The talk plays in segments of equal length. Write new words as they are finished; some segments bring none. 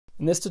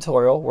In this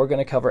tutorial, we're going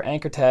to cover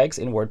anchor tags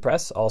in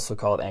WordPress, also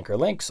called anchor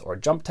links or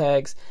jump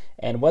tags.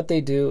 And what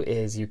they do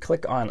is you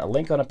click on a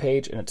link on a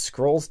page and it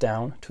scrolls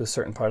down to a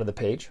certain part of the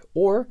page,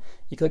 or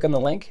you click on the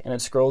link and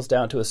it scrolls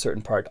down to a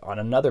certain part on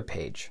another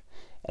page.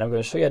 And I'm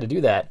going to show you how to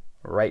do that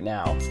right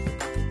now.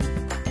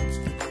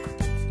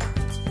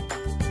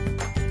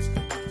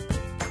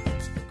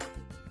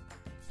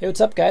 Hey, what's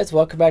up guys?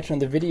 Welcome back to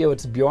another video.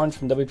 It's Bjorn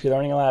from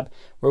WPLearningLab,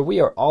 where we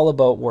are all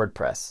about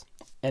WordPress.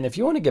 And if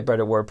you want to get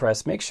better at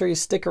WordPress, make sure you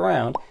stick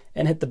around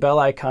and hit the bell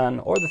icon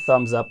or the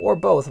thumbs up or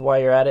both while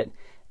you're at it.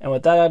 And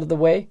with that out of the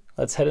way,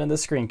 let's head into the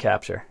screen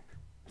capture.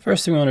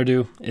 First thing we want to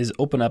do is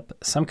open up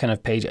some kind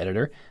of page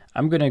editor.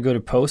 I'm going to go to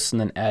posts and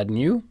then add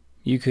new.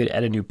 You could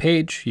add a new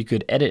page. You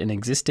could edit an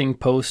existing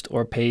post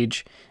or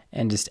page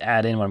and just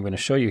add in what I'm going to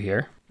show you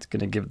here. It's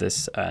going to give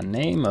this a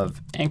name of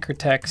anchor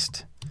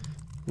text,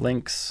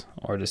 links,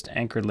 or just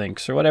anchored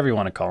links, or whatever you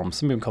want to call them.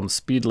 Some people call them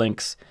speed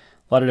links,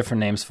 a lot of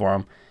different names for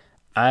them.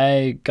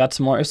 I got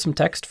some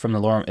text from the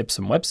Lorem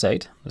Ipsum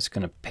website. I'm just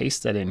going to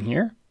paste that in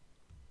here.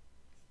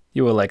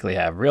 You will likely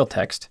have real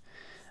text.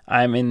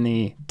 I'm in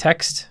the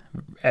text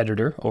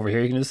editor over here.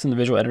 You can do this in the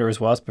visual editor as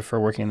well. I prefer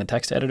working in the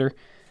text editor.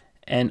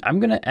 And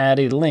I'm going to add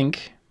a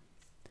link.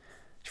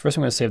 First,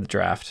 I'm going to save the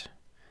draft.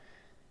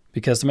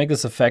 Because to make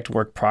this effect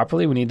work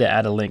properly, we need to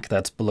add a link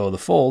that's below the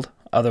fold.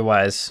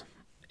 Otherwise,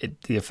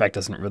 the effect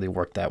doesn't really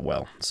work that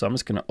well. So I'm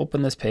just going to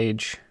open this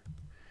page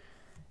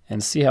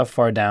and see how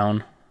far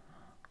down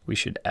we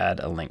should add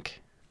a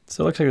link.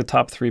 So it looks like the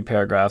top 3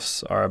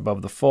 paragraphs are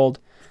above the fold.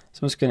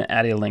 So I'm just going to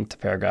add a link to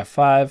paragraph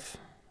 5.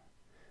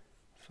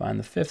 Find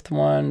the 5th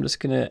one. I'm just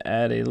going to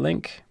add a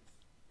link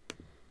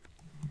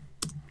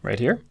right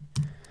here.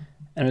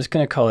 And I'm just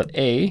going to call it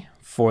A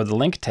for the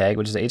link tag,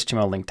 which is the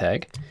HTML link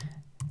tag.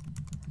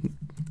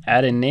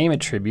 Add a name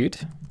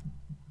attribute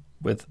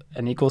with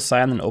an equal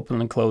sign, then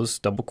open and close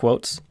double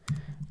quotes.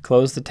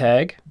 Close the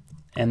tag,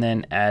 and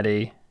then add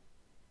a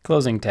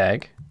closing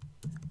tag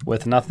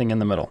with nothing in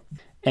the middle.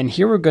 And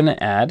here we're going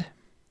to add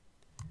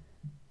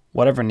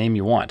whatever name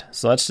you want.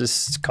 So let's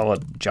just call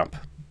it jump,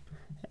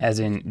 as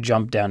in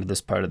jump down to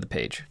this part of the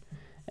page.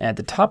 And at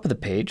the top of the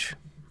page,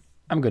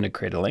 I'm going to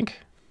create a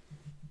link.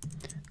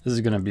 This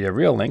is going to be a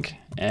real link,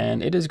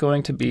 and it is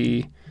going to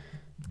be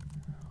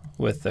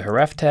with the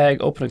href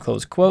tag, open and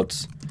close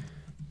quotes,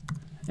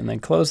 and then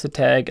close the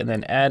tag, and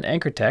then add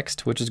anchor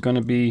text, which is going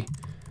to be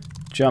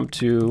jump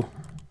to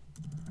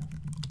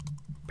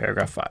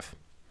paragraph 5.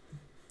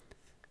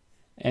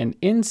 And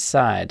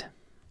inside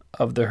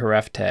of the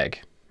href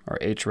tag, or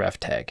href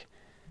tag,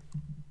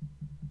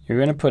 you're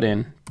going to put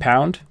in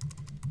pound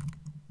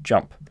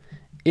jump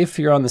if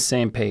you're on the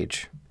same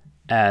page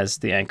as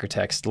the anchor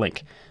text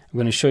link. I'm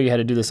going to show you how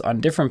to do this on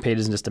different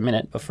pages in just a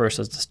minute, but first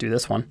let's just do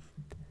this one.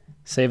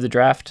 Save the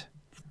draft,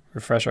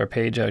 refresh our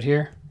page out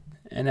here,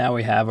 and now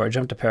we have our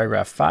jump to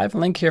paragraph 5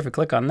 link here. If we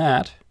click on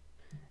that,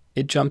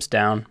 it jumps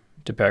down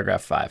to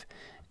paragraph 5.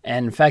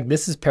 And in fact,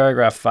 this is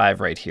paragraph 5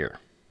 right here.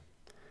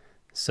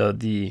 So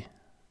the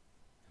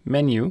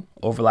menu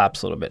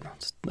overlaps a little bit.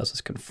 Let's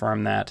just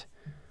confirm that.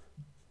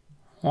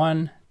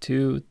 1,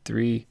 2,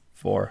 3,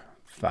 4,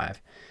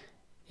 5.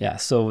 Yeah,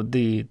 so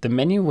the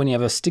menu, when you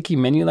have a sticky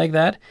menu like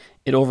that,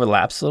 it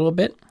overlaps a little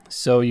bit.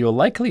 So you'll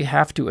likely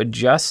have to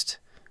adjust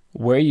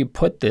where you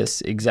put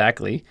this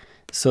exactly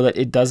so that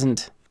it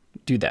doesn't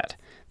do that.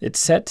 It's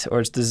set,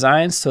 or it's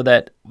designed so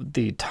that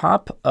the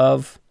top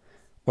of,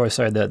 or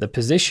sorry, the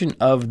position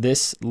of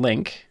this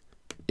link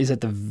is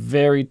at the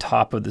very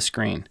top of the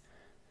screen.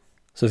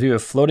 So if you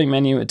have a floating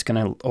menu, it's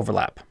going to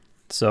overlap.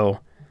 So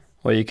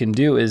what you can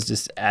do is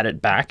just add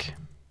it back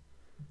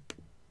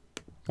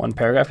one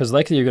paragraph, because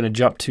likely you're going to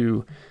jump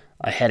to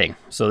a heading.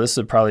 So this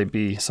would probably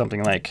be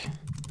something like,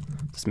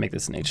 let's make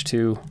this an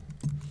H2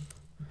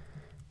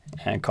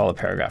 and call it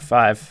paragraph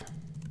 5.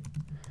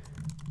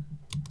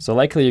 So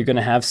likely you're going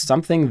to have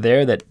something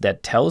there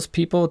that tells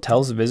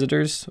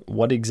visitors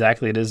what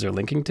exactly it is they're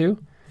linking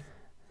to.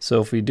 So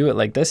if we do it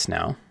like this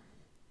now,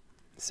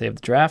 save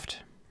the draft,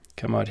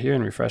 come out here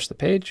and refresh the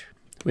page.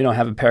 We don't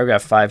have a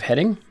paragraph 5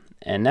 heading.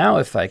 And now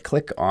if I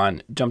click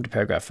on jump to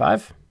paragraph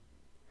 5,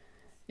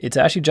 it's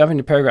actually jumping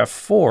to paragraph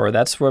 4.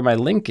 That's where my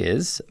link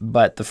is.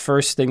 But the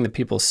first thing that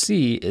people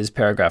see is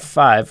paragraph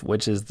 5,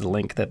 which is the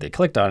link that they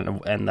clicked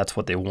on, and that's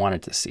what they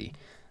wanted to see.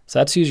 So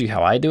that's usually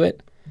how I do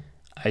it.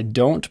 I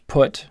don't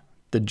put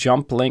the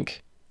jump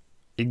link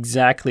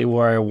exactly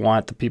where I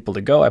want the people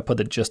to go. I put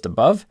it just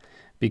above,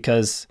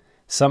 because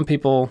some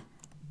people,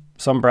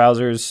 some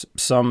browsers,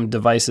 some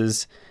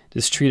devices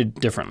just treat it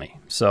differently.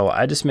 So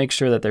I just make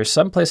sure that there's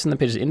some place in the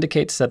page that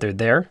indicates that they're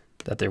there,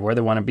 that they're where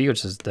they want to be,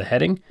 which is the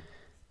heading,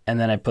 and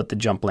then I put the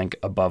jump link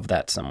above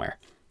that somewhere.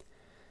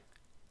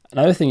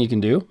 Another thing you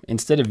can do,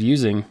 instead of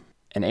using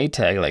an A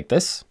tag like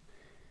this,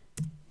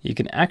 you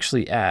can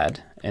actually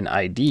add an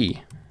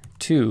ID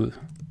to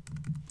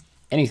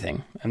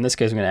anything. In this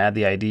case, I'm going to add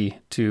the ID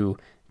to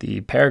the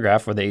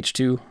paragraph or the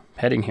H2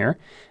 heading here,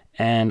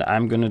 and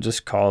I'm going to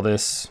just call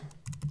this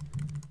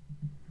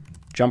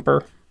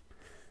jumper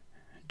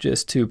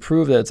just to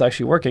prove that it's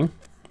actually working,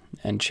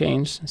 and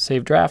change,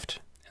 save draft,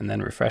 and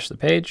then refresh the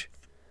page.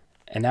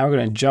 And now we're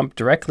going to jump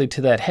directly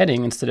to that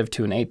heading instead of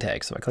to an A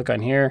tag. So I click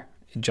on here,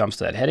 it jumps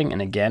to that heading,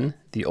 and again,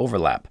 the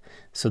overlap.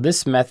 So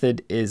this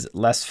method is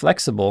less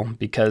flexible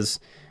because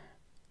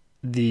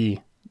the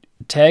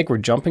tag we're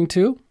jumping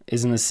to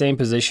is in the same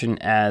position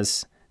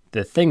as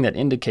the thing that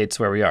indicates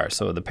where we are.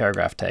 So the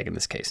paragraph tag in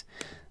this case.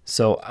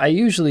 So I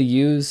usually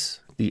use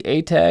the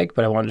A tag,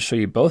 but I wanted to show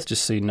you both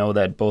just so you know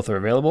that both are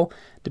available.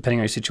 Depending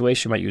on your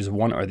situation, you might use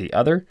one or the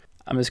other.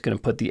 I'm just going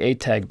to put the A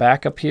tag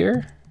back up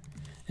here.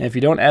 And if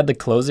you don't add the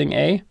closing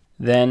A,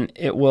 then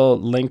it will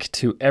link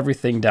to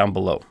everything down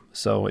below.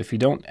 So if you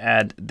don't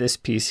add this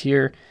piece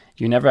here,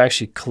 you never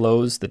actually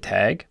close the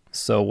tag.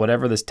 So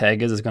whatever this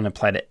tag is going to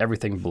apply to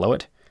everything below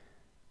it,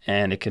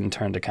 and it can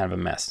turn to kind of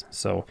a mess.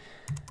 So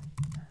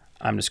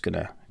I'm just going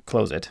to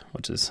close it,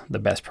 which is the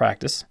best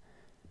practice.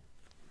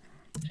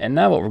 And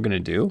now what we're going to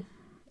do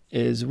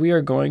is we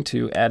are going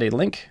to add a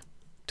link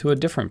to a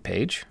different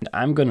page.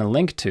 I'm going to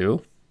link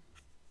to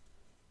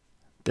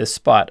this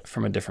spot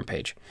from a different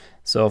page.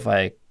 So if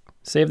I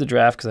save the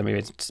draft, because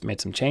I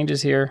made some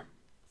changes here,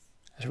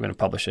 so we're going to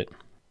publish it.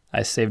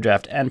 I save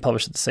draft and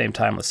publish at the same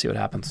time. Let's see what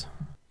happens.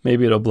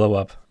 Maybe it'll blow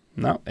up.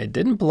 No, it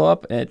didn't blow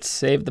up. It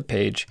saved the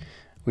page.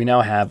 We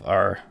now have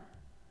our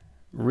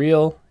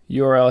real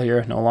URL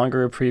here, no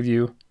longer a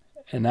preview.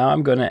 And now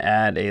I'm going to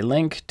add a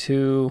link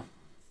to,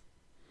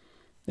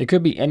 it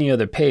could be any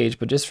other page,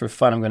 but just for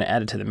fun, I'm going to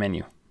add it to the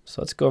menu.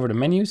 So let's go over to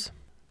menus.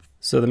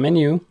 So the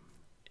menu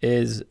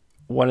is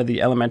one of the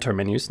Elementor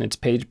menus, and it's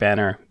page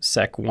banner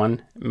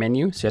sec1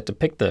 menu. So you have to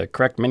pick the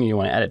correct menu you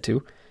want to add it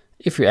to.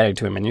 If you're adding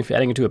to a menu, if you're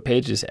adding it to a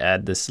page, just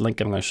add this link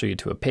I'm going to show you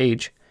to a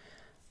page.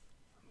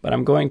 But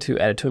I'm going to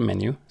add it to a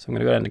menu. So I'm going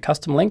to go down to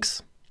custom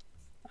links.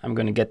 I'm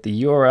going to get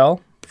the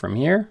URL from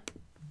here,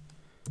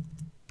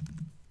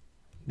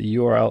 the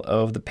URL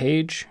of the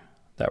page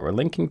that we're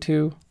linking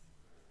to,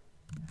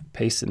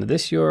 paste into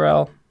this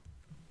URL.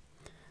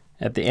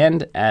 At the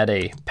end, add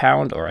a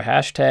pound or a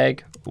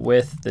hashtag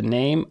with the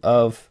name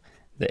of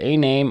the A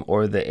name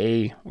or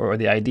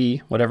the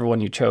ID, whatever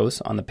one you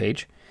chose on the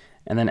page,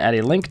 and then add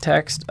a link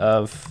text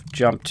of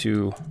jump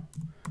to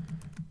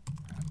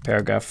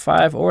paragraph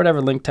 5 or whatever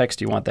link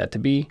text you want that to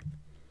be.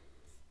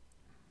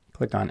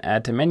 Click on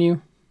add to menu.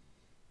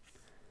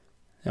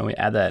 And we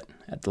add that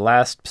at the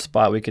last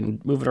spot. We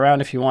can move it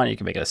around if you want. You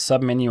can make it a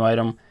sub menu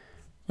item,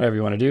 whatever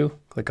you want to do.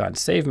 Click on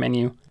save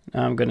menu.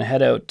 Now I'm going to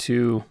head out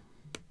to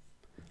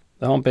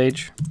the home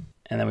page,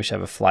 and then we should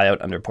have a flyout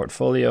under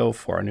portfolio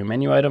for our new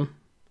menu item.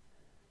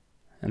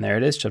 And there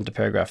it is, jump to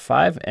paragraph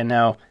 5. And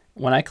now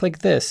when I click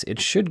this,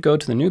 it should go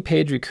to the new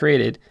page we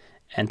created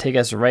and take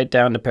us right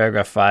down to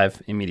paragraph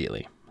 5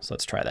 immediately. So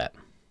let's try that.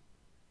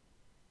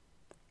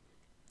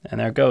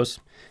 And there it goes.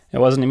 It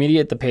wasn't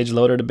immediate. The page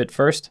loaded a bit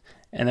first,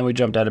 and then we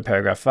jumped out of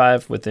paragraph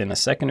 5 within a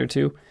second or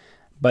two.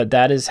 But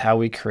that is how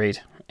we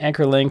create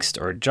anchor links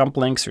or jump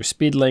links or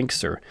speed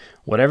links or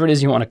whatever it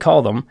is you want to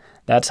call them.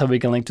 That's how we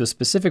can link to a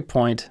specific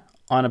point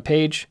on a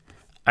page,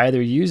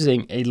 either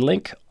using a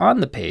link on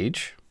the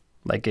page,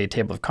 like a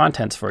table of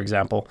contents, for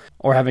example,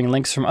 or having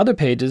links from other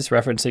pages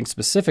referencing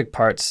specific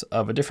parts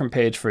of a different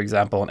page. For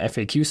example, an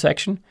FAQ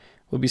section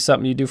would be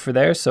something you do for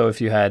there. So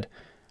if you had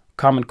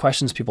common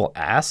questions people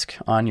ask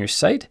on your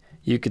site,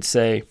 you could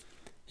say,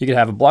 you could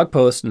have a blog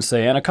post and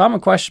say, and a common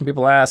question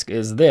people ask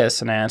is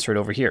this, and I answer it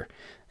over here.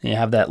 And you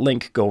have that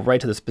link go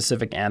right to the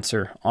specific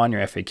answer on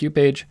your FAQ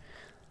page.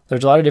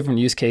 There's a lot of different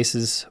use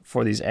cases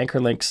for these anchor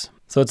links.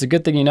 So it's a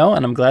good thing you know,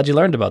 and I'm glad you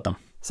learned about them.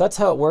 So that's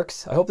how it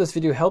works. I hope this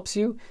video helps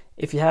you.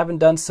 If you haven't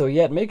done so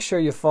yet, make sure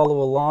you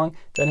follow along,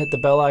 then hit the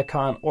bell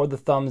icon or the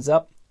thumbs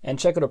up, and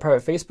check out our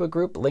private Facebook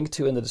group, linked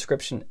to in the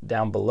description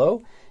down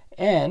below.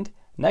 And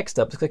next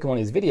up is click on one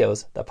of these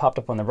videos that popped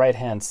up on the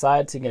right-hand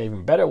side so you can get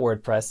even better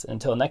WordPress.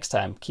 Until next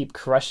time, keep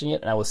crushing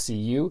it, and I will see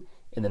you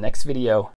in the next video.